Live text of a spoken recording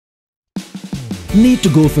Need to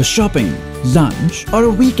go for shopping, lunch or a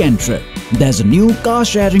weekend trip? There's a new car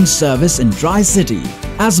sharing service in Tri-City,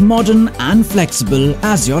 as modern and flexible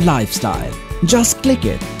as your lifestyle. Just click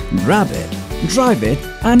it, grab it, drive it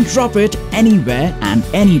and drop it anywhere and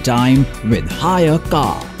anytime with HAYR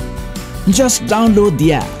Car. Just download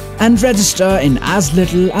the app and register in as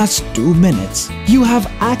little as 2 minutes. You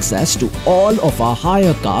have access to all of our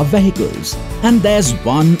HAYR Car vehicles, and there's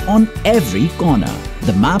one on every corner.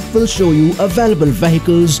 The map will show you available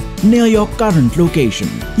vehicles near your current location.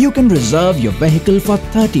 You can reserve your vehicle for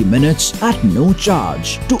 30 minutes at no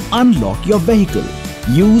charge. To unlock your vehicle,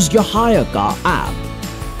 use your HAYR Car app.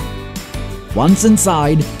 Once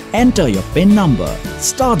inside, enter your PIN number,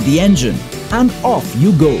 start the engine and off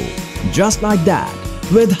you go. Just like that.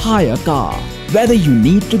 With HAYR Car, whether you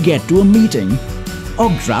need to get to a meeting or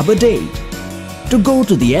grab a date, to go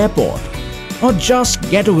to the airport or just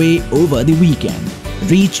get away over the weekend,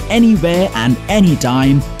 reach anywhere and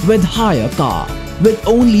anytime with HAYR Car with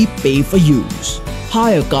only pay for use.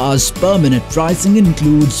 HAYR Car's per-minute pricing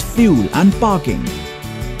includes fuel and parking.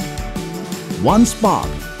 Once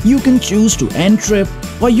parked, you can choose to end trip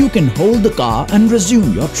or you can hold the car and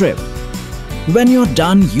resume your trip. When you're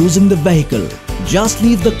done using the vehicle, just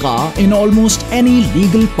leave the car in almost any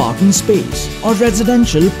legal parking space or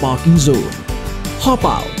residential parking zone. Hop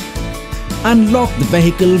out and lock the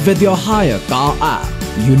vehicle with your HAYR Car app.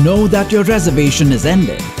 You know that your reservation is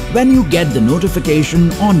ended when you get the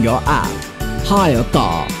notification on your app. HAYR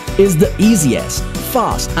Car is the easiest,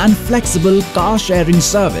 fast and flexible car sharing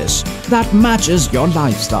service that matches your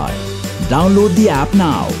lifestyle. Download the app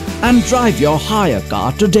now and drive your HAYR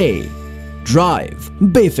Car today. Drive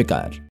बेफिक्र।